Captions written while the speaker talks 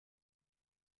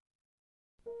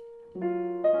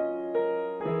In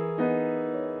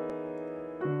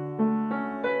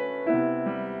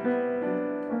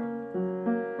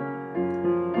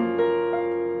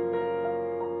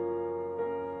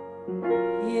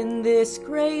this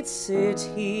great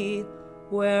city,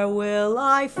 where will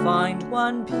I find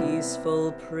one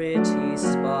peaceful, pretty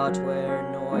spot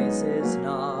where noise is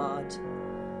not?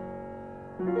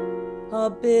 A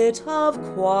bit of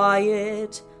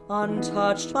quiet,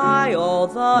 untouched by all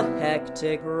the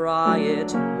hectic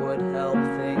riot, would help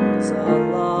things a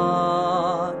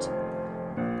lot.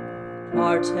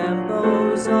 Our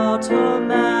tempo's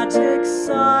automatic,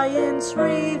 science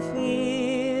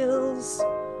reveals.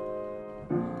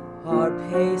 Our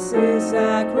pace is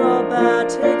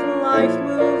acrobatic, life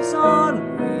moves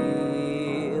on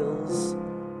wheels.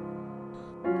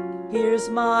 Here's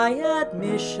my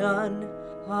admission,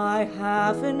 I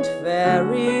haven't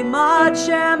very much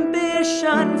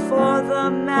ambition for the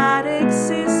mad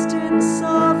existence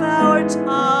of our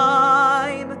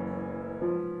time.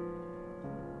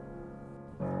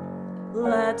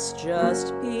 Let's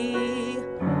just be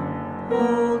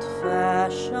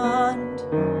old-fashioned.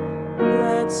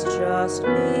 Let's just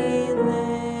be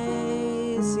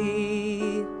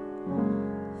lazy.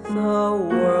 The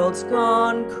world's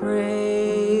gone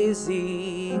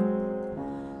crazy,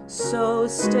 so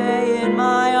stay in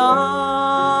my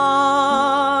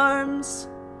arms,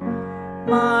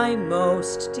 my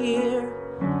most dear.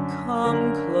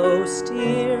 Come close,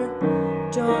 dear,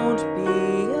 don't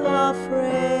be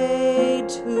afraid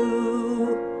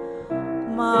to.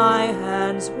 My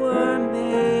hands were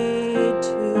made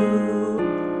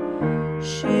to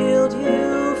shield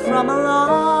you from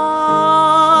alarms.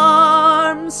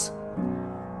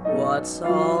 What's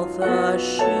all the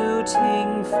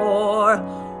shooting for?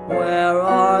 Where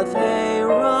are they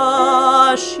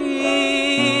rushing?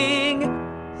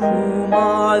 Whom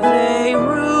are they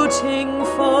rooting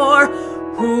for?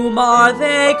 Whom are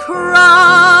they crushing?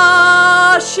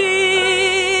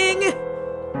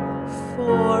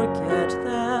 Forget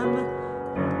them,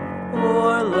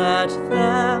 or let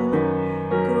them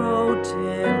grow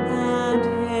dim and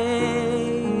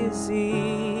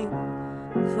hazy.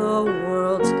 The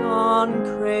world's gone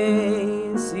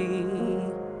crazy,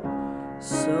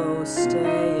 so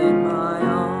stay in my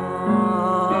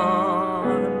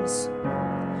arms.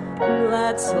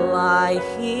 Let's lie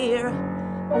here,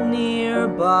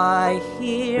 nearby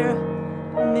here,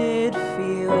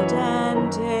 midfield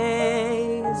and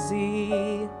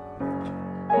daisy.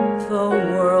 The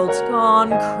world's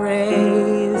gone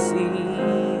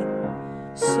crazy,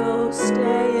 so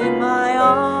stay in my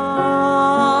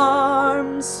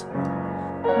arms.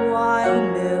 While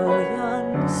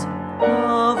millions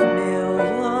of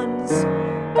millions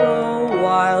go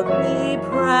wildly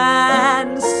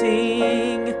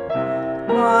prancing,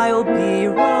 I'll be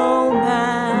romancing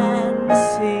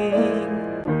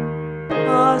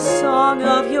a song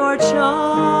of your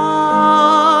charms.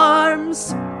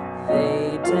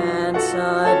 They dance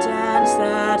a dance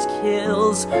that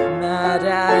kills, mad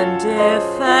and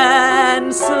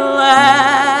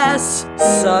defenseless.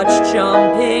 Such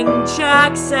jumping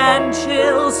jacks and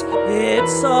chills,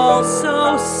 it's all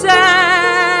so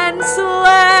senseless.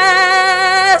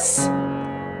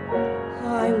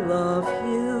 I love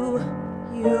you,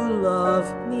 you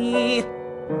love me,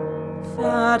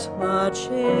 that much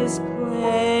is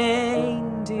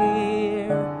plain,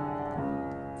 dear.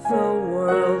 The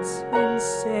world's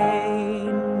insane.